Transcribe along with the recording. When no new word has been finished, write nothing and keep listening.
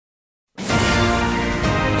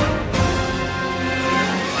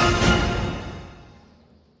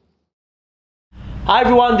Hi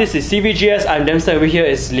everyone, this is CVGS. I'm Dempster. Over here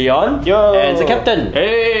is Leon. Yo. And ZaCaptain.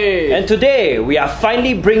 Hey. And today we are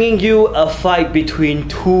finally bringing you a fight between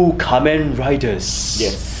two Kamen Riders.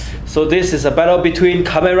 Yes. So this is a battle between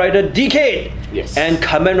Kamen Rider Decade. Yes. And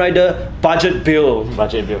Kamen Rider Budget Build.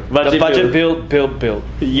 Budget build. The budget build.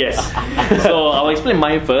 Yes. So I'll explain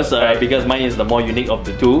mine first because mine is the more unique of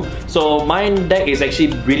the two. So mine deck is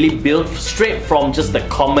actually really built straight from just the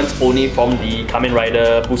comments only from the Kamen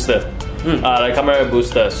Rider booster. The Kamen Rider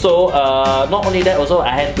booster. So not only that, also I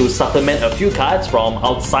had to supplement a few cards from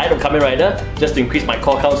outside of Kamen Rider just to increase my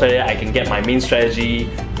core count so that I can get my main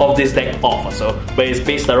strategy of this deck off. So, but it's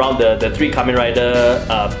based around the three Kamen Rider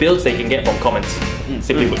builds they can get from comments.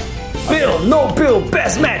 Simply put. Build, no build,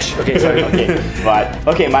 best match. Okay, sorry. Okay, right.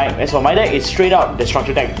 Okay, as for my deck, it's straight out the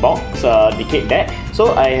structure deck box, Decade deck.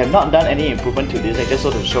 So I have not done any improvement to this deck just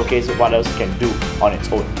so to showcase what else it can do on its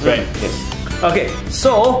own. Right. Yes. Okay,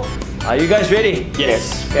 so are you guys ready?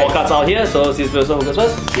 Yes. Okay. 4 cards out here, so scissors, paper, stone, focus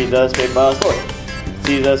first. Scissors, paper, stone.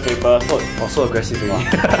 Scissors, paper, stone. Oh, so aggressive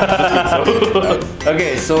already.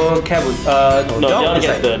 Okay, so Cam would No, John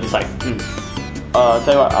gets to decide. Tell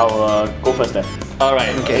you what, I'll go first then.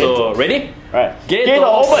 Alright, Okay. so ready? Right. Gate Gate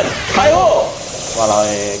door open. Hi-ho!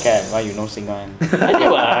 Walao, Cam, why you know sing one? I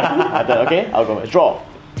do Okay, I'll go. Draw.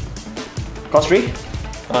 Cost 3.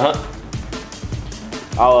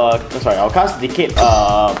 I'll cast Decade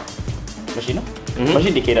Machine.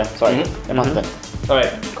 Machine Decader. Sorry. Then Master.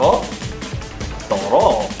 Alright, call.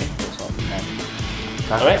 Toro.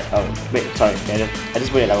 Alright. Oh, wait, sorry. I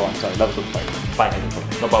just put it level 1. Sorry, level 2. Sorry. Fine,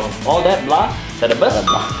 no problem. All that blah, set a burst.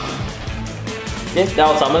 Okay,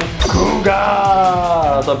 now summon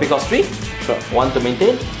Kuga. So pick off 3. Sure. 1 to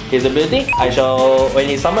maintain. His ability, when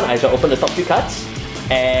he summon, I shall open the top 3 cards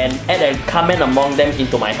and add a comment among them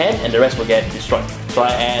into my hand, and the rest will get destroyed. So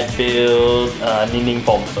I add build Ning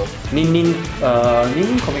form. So Ning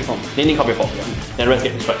comic form. Ning copy form, yeah. Then the rest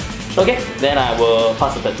get destroyed. Okay, then I will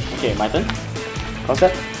pass the turn. Okay, my turn. Cross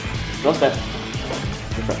step. Draw step.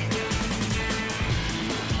 Refresh.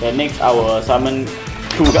 Then next I will summon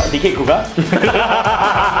Kuga, Decade Kuga.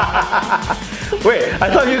 Wait, I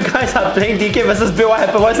thought you guys are playing DK versus Build. What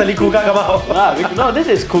happened? Why suddenly Kuga come out? No, this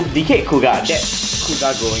is Decade Kuga. That's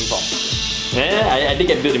Kuga growing form. Yeah, I did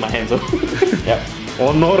get built in my hand, so. Yep.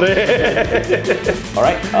 Honore.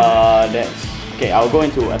 Alright, okay, I'll go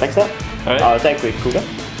into attack step. Alright. I'll attack with Kuga.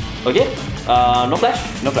 Okay, no flash.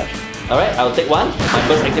 No flash. Alright, I'll take 1. My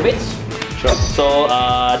burst activates. Sure. So,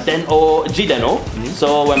 G-Deno.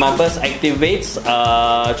 So, when my burst activates,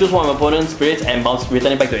 choose one of my opponent's spirits and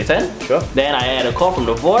return it back to its hand. Sure. Then I add a call from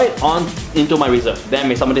the void into my reserve. Then I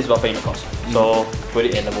may summon this without paying the cost. So, put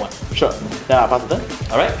it in number 1. Sure. Then I'll pass the turn.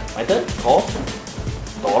 Alright, my turn. Call.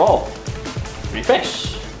 Toro.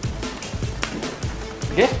 Refresh.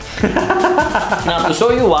 Okay. Now, to show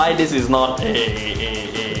you why this is not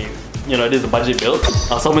this is a budget build,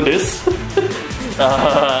 I'll summon this.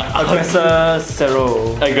 Aggressor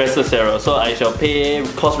Zero. So I shall pay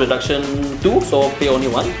cost reduction 2, so pay only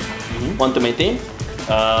 1. 1 to maintain.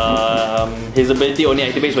 His ability only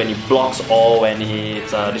activates when he blocks or when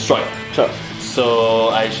it's destroyed. Sure. So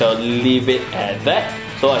I shall leave it at that.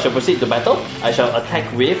 So I shall proceed to battle. I shall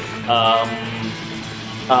attack with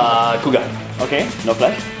Kuga. Okay, no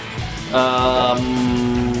flash.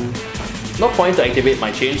 No point to activate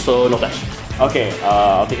my change, so no flash. Okay,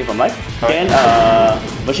 I'll take it from life. Alright.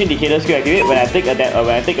 Then Machine Decader skill activate. When I take a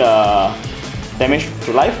damage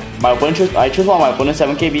to life, I choose one of my opponent's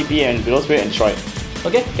 7k BP and below spirit and destroy it.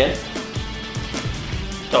 Okay, can.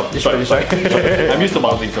 Oh, destroy. I'm used to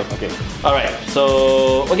bouncing, so. Okay. Alright,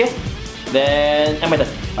 so okay. Then my turn.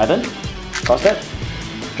 My turn. Cross step.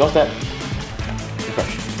 Draw step.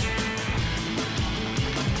 Refresh.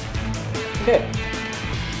 Okay.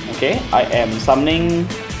 Okay, I am summoning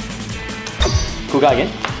Kuga again.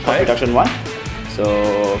 Cost reduction 1. So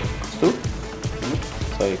cost 2.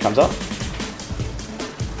 So it comes out.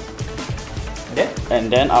 Okay. And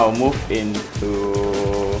then I'll move into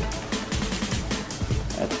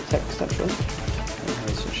attack step. Sure.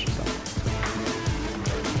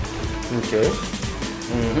 Okay.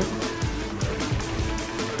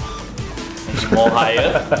 More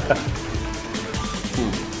higher.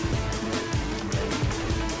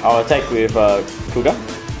 I'll attack with Kuga.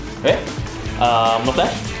 Okay. No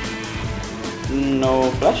flash.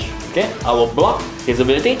 No flash. Okay. I will block his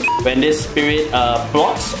ability. When this spirit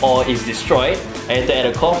blocks or is destroyed, I have to add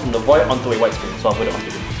a call from the void onto a white spirit. So I'll put it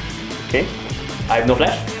onto him. Okay. I have no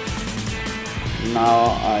flash.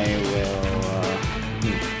 Now I will.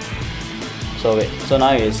 So wait. So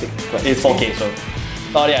now it's It's 4k. So.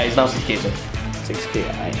 Oh yeah, it's now 6k. So. 6k.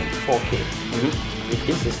 I am 4k. if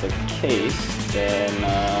this is the case, then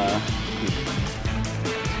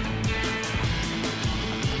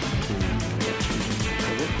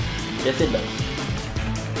Yes, it does.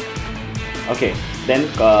 okay, then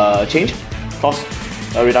change cost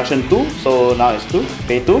reduction 2, so now it's 2,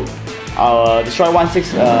 pay 2. I'll destroy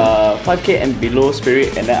 1/6 5k and below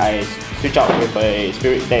spirit, and then I switch out with a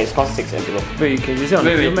spirit that is cost 6 and below. Wait, you can use it on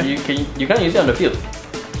the field, man? You can't use it on the field.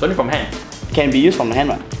 It's only from hand. Can be used from the hand,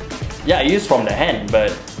 right? Yeah, I use from the hand, but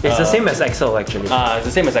It's the same as Excel actually. It's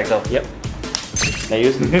the same as Excel. Yep. They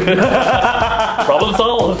use. Problem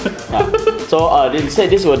solved. So instead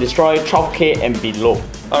this will destroy 12k and below.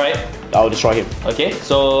 Alright. I'll destroy him. Okay,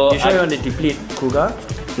 so You sure you want to deplete Kuga?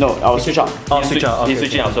 No, I'll switch out. Oh, switch out. He's Okay.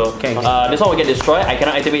 switching out, so Okay. this one will get destroyed. I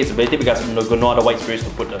cannot activate its ability because I'm not no other white spirits to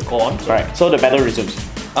put the core on. Right. So the battle resumes.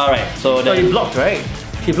 Alright, so So then he blocked, right?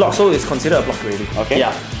 He blocked, so it's considered a block already. Okay.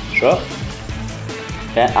 Yeah. Sure.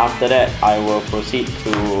 Then after that, I will proceed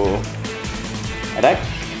to attack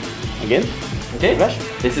again. okay. Flash.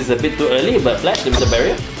 This is a bit too early, but flash limits the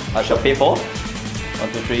barrier. I shall pay 4.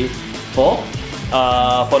 1, 2, 3, 4.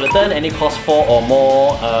 For the turn, any cost 4 or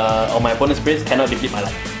more on my opponent's spirits cannot deplete my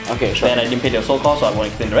life. Okay, sure. Then I didn't pay the soul cost, so I won't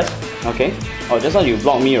explain the rest. Okay. Oh, just now you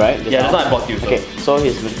blocked me, right? Just Yeah, now? that's why I blocked you. So. Okay. So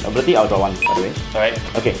his ability, I'll draw 1, by the way. Alright.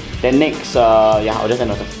 Okay. Then next, yeah, I'll just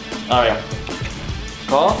end the turn. Alright.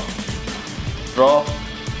 Call. Draw.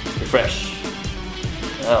 Refresh.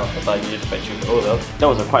 Oh, I thought I needed to fetch you. Oh well. That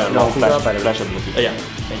was quite a No, long Kuga, flash, by the way. flash ability. Yeah.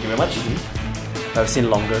 Thank you very much. I've seen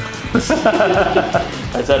longer.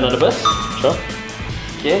 That's another burst. Sure.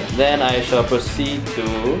 Okay, then I shall proceed to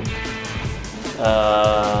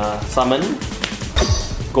summon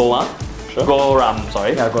Goa. Sure. Goram,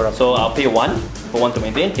 sorry. Yeah, Goram. So I'll pay 1 for 1 to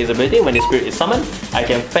maintain his ability. When his spirit is summoned, I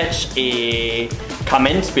can fetch a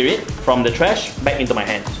Kamen spirit from the trash back into my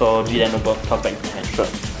hand. So G then comes back into my hand. Sure.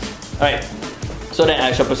 Alright. So then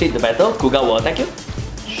I shall proceed to battle. Kuga will attack you.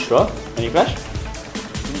 Sure. Any flash?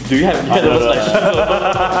 Do you have no, no,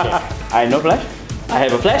 flash? I no flash. I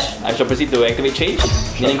have a flash. I shall proceed to activate change,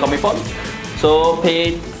 meaning comic form. So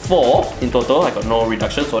pay 4 in total. I got no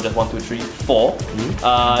reduction, so just 1, 2, 3, 4.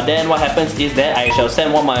 Then what happens is that I shall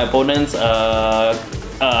send one of my opponent's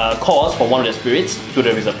cores for one of their spirits to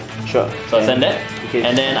the reserve. Sure. So I send that, Okay.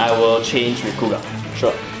 and then I will change with Kuga.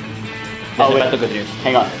 Sure. Then the wait. battle continues.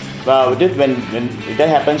 Hang on. When that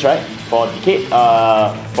happens, right? For Decade,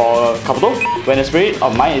 for Kabuto, when a spirit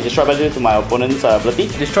of mine is destroyed to my opponent's ability,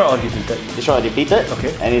 Destroy or depleted? destroy or depleted,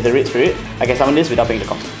 Okay. and it's a red spirit, I can summon this without paying the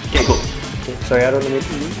cost. Okay, cool. Okay. Sorry, I don't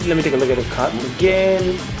let me take a look at the card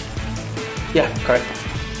again. Yeah, correct.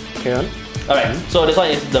 Carry on. Alright, so this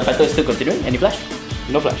one is the battle is still continuing. Any flash?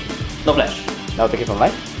 No flash. No flash. I'll take it from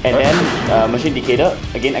life. And Alright. then Machine Decader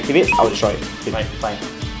again activates, I'll destroy it. Fine, fine.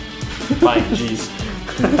 Fine, jeez.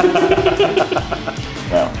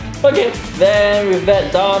 Well, Okay, then with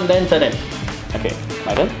that done, then turn it. okay,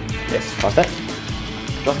 my turn. Yes. Draw step.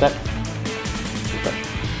 Draw step. Refresh.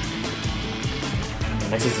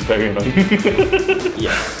 Nexus is very annoying.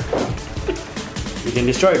 Yes. You can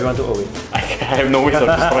destroy if you want to. Oh wait. I have no way of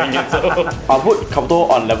destroying it, so I'll put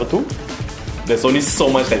Kabuto on level 2. there's only so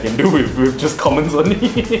much I can do with just commons only.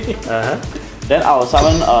 Then I'll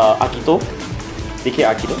summon Akito. Decay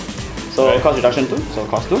Akito. So Right. cost reduction 2, so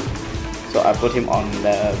cost 2. So I put him on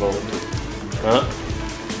level 2.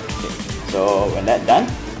 So when that's done,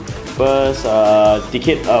 first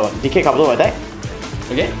Decay Kabuto will attack.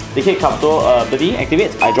 Okay. Decay Kabuto ability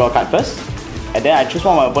activates, I draw a card first. And then I choose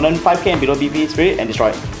one of my opponent 5k and below BP spirit and destroy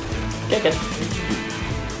it. Okay, okay.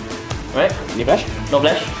 Alright, Any flash? no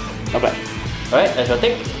flash. No flash. Alright, I shall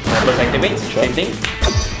take. My first activates, Sure. same thing.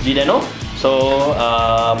 Gideno. So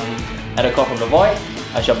at a call from the void,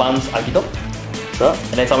 I shall bounce Akito. Sure.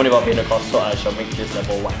 And then somebody will pay the cost, so I shall make this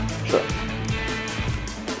level 1. Sure.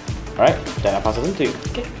 Alright, then I pass it on to you.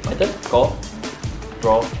 Okay, my turn. Call.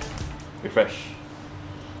 Draw. Refresh.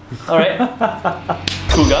 Alright.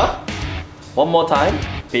 Kuga. One more time.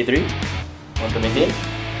 Pay 3. 1 to maintain.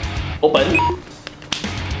 Open.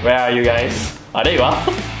 Where are you guys? Ah, there you are.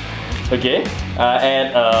 Okay.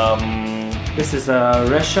 And This is a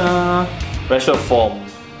Resha. Resha form.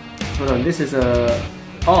 Hold on. This is a.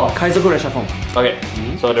 Oh, Kaizoku Resha form. Okay.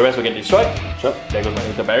 So the rest will get destroyed. Sure. There goes my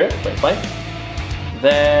inter barrier, but it's fine.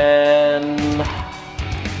 Then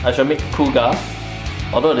I shall make Kuga.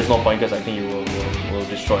 Although there's no point because I think you will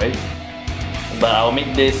destroy it. But I'll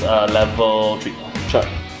make this level 3. Sure.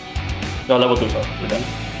 No, level 2, sorry. We're done.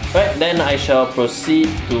 Right, then I shall proceed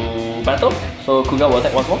to battle. So Kuga will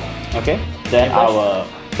attack once more. Okay. Then Any flash? I will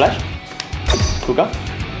flash. Kuga.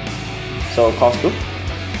 So cost 2.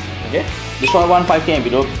 Okay. Destroy one 5k and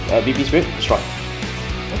below BP spirit, destroy.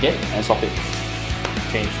 Okay. And swap it.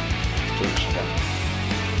 Change. Change.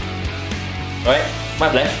 Alright, my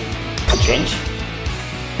flash. Change.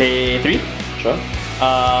 Pay 3. Sure.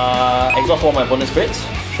 Exhaust all my bonus spirits.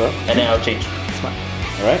 Sure. And then I'll change. Smart.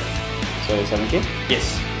 Alright. So 7k.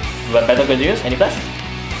 Yes. But battle continues. Any flash?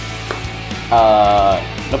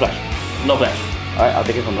 No flash. No flash. Alright, I'll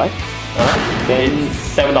take it from life. Alright. Then It's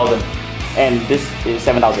 7,000. and this is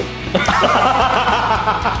 7,000.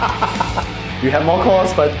 You have more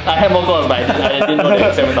calls, but I had more calls, but I didn't know they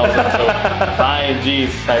were 7,000. So, fine,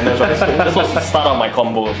 jeez. This was the start of my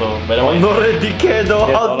combo, so better one. not a decay though.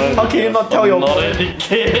 How can you not tell your Not a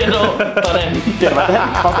decay, no. But then, Okay, my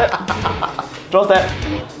turn. Cross that. Draw that.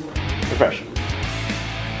 Refresh.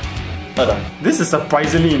 well done. This is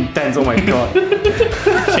surprisingly intense, oh my god.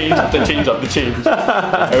 Change after change after change.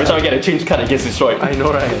 Every time I get a change card, it gets destroyed. I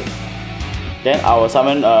know, right? Then I will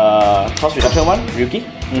summon cost reduction 1, Ryuki.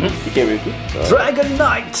 DK Ryuki. So, Dragon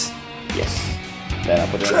Knight! yes. Then I'll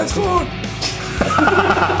put it on. Transform!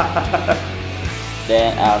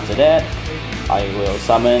 Then after that, I will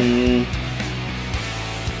summon.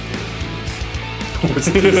 What's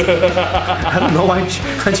this? I don't know why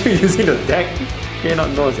aren't you using the deck?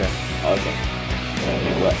 Cannot know, yeah. Okay.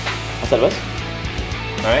 What? What's that verse?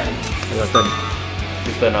 Alright, Your turn.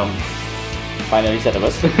 this turn Finally set the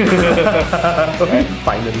verse.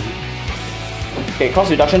 Finally. Okay,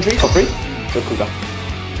 cost reduction 3 for free. So Kuga.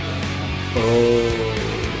 Oh.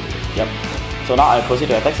 Yep. So now I proceed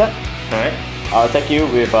to attack set. Alright. I'll attack you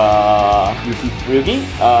with Ryuki.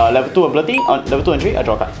 Level 2 ability. On level 2 and 3, I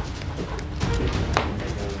draw a card.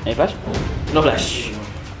 Any flash? No flash.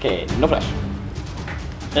 Okay, no flash.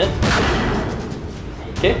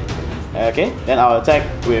 Okay. Okay, then I'll attack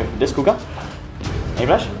with this Kuga. Any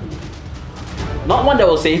flash? Not one that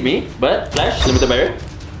will save me, but flash, limited barrier.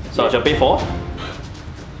 So I shall pay 4.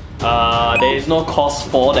 There is no cost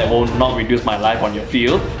 4 that will not reduce my life on your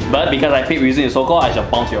field, but because I paid using the so called, I shall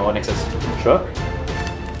bounce your Nexus. Sure.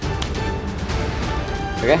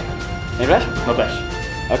 Okay. Any flash? No flash.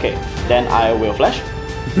 Okay, then I will flash.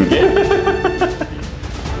 Okay.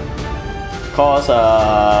 Cause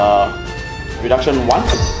reduction 1,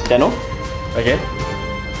 Deno. Okay.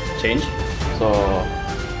 Change. So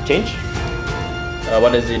change.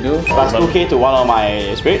 What does it do? Plus 2k to one of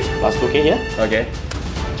my spirits. Plus 2k here. Okay.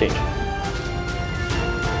 Change.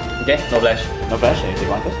 Okay, no flash. No flash, you take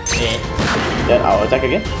one first. Okay. Then I'll attack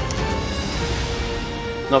again.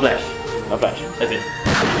 No flash. No flash. That's it.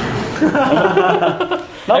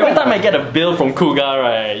 Every time I get a bill from Kuga,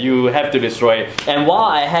 right, you have to destroy it. And while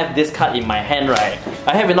I have this card in my hand, right,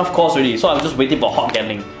 I have enough cost already, so I'm just waiting for Hot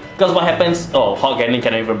Gatling. Because what happens, Hot Gatling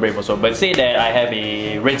cannot even brave also, but say that I have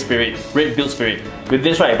a red spirit, red build spirit. With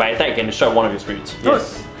this, right, if I attack, I can destroy one of your spirits.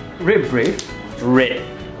 Yes. Red Brave? Red.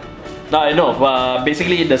 No, I know.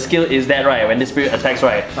 Basically, the skill is that, right, when the spirit attacks,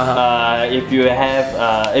 right, if you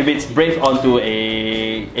have, if it's brave onto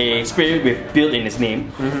a spirit with build in its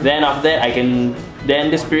name, then after that,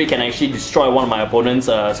 then the spirit can actually destroy one of my opponent's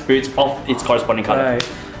spirits of its corresponding color. Right.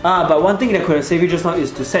 But one thing that could have saved you just now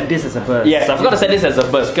is to set this as a burst. Yes, I forgot to set this as a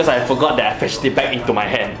burst because I forgot that I fetched it back into my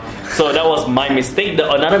hand. So that was my mistake.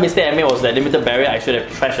 Another mistake I made was that limited barrier. I should have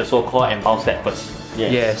trashed the so-called and bounced that first.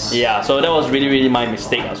 Yes. Yeah, so that was really my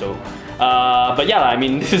mistake also. But yeah, I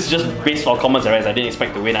mean, this is just based on commons and rest. I didn't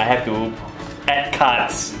expect to win. I have to add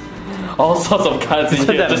cards. All sorts of cards in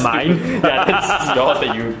here. That's mine? Yeah, that's yours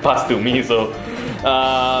that you passed to me. So,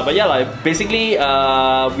 but yeah, like basically,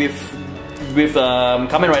 with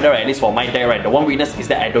Kamen Rider, right, at least for my deck, right, the one weakness is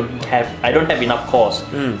that I don't have enough cost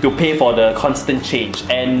to pay for the constant change.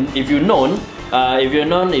 And if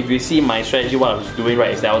you see my strategy, what I was doing,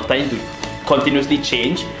 right, is that I was trying to continuously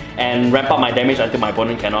change and ramp up my damage until my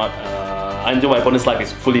opponent cannot. Until my opponent's life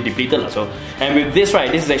is fully depleted. So, and with this,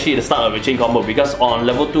 right, this is actually the start of a chain combo because on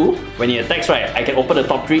level 2, when he attacks, right, I can open the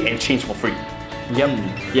top 3 and change for free.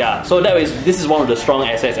 Yep. Yeah, so this is one of the strong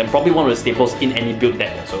assets and probably one of the staples in any build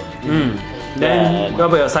deck. So. Then, what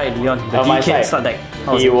about your side, Leon? The on my DK side, start deck.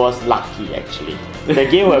 he was lucky actually. The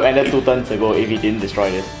game would have ended 2 turns ago if he didn't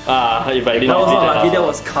destroy this. If I didn't That was do not that, lucky, that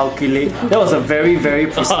was calculated. That was a very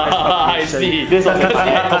precise I calculation. see. This was Because he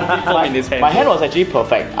had complete form in his hand. My hand was actually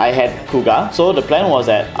perfect. I had Kuga, so the plan was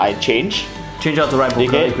that I change Change out to right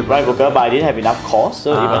booker. DK, equipment. right Booker, but I didn't have enough cost,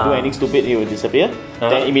 so if I do anything stupid, it would disappear.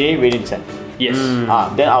 Then immediately Radiant Descent. Yes.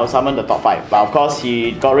 Then I will summon the top 5. But of course,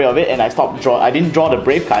 he got rid of it, and I didn't draw the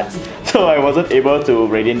Brave cards, so I wasn't able to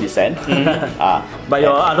Radiant Descent. But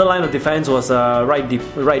your other line of defense was right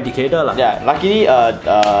Decader lah. Yeah, luckily,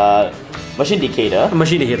 Machine Decader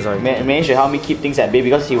Machine Decader, sorry. managed to help me keep things at bay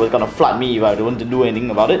because he was gonna flood me if I don't do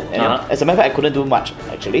anything about it. And as a matter of fact, I couldn't do much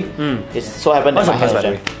actually. It so happened that What's my your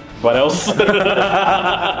hand price, was What else? It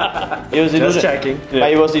was illusion. Just checking.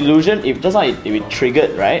 But it was illusion. If just now if it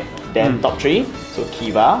triggered, right? Then top 3. So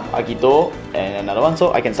Kiva, Agito, and another one.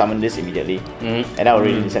 So I can summon this immediately, and I will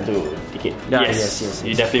really send to decay. Yes.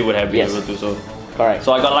 You definitely would have been able to. So correct.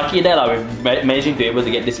 So I got lucky there with managing to be able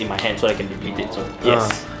to get this in my hand so I can deplete it. So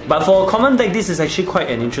yes. But for common deck, this is actually quite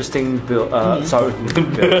an interesting build. Sorry,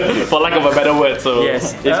 for lack of a better word. So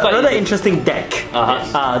yes, it's quite another interesting deck.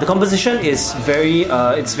 The composition is very,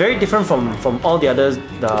 it's very different from all the other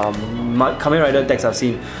Kamen Rider decks I've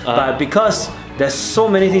seen. But because there's so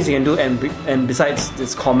many things you can do, and besides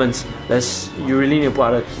its commons, you really need to put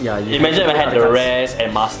other. Imagine if I had the rares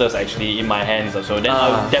and masters actually in my hands, so then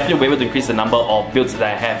I would definitely be able to increase the number of builds that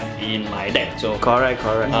I have in my deck. So correct.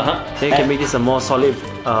 Then you can make this a more solid,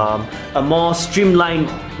 a more streamlined,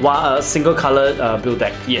 single colored build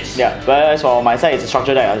deck. Yes. Yeah, but as for my side, it's a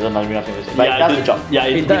structure deck. I don't know nothing to say. But it does the job. Yeah,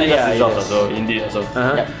 it really does the job. Also, indeed. Also.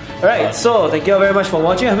 Alright, so thank you all very much for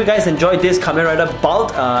watching. I hope you guys enjoyed this Kamen Rider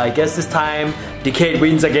Bolt. I guess this time Decade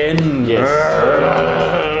wins again. Yes.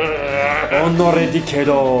 Honore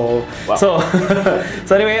Decado. Wow.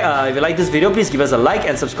 So anyway, if you like this video, please give us a like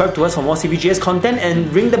and subscribe to us for more CVGS content,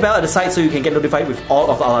 and ring the bell at the side so you can get notified with all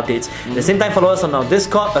of our updates. At the same time, follow us on our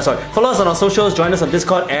Discord. Follow us on our socials, join us on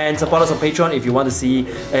Discord, and support us on Patreon if you want to see,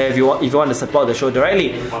 if you want to support the show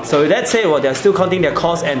directly. So with that said, well, they're still counting their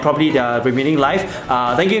costs and probably their remaining life.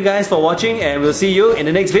 Thank you guys for watching, and we'll see you in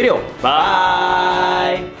the next video.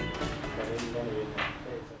 Bye.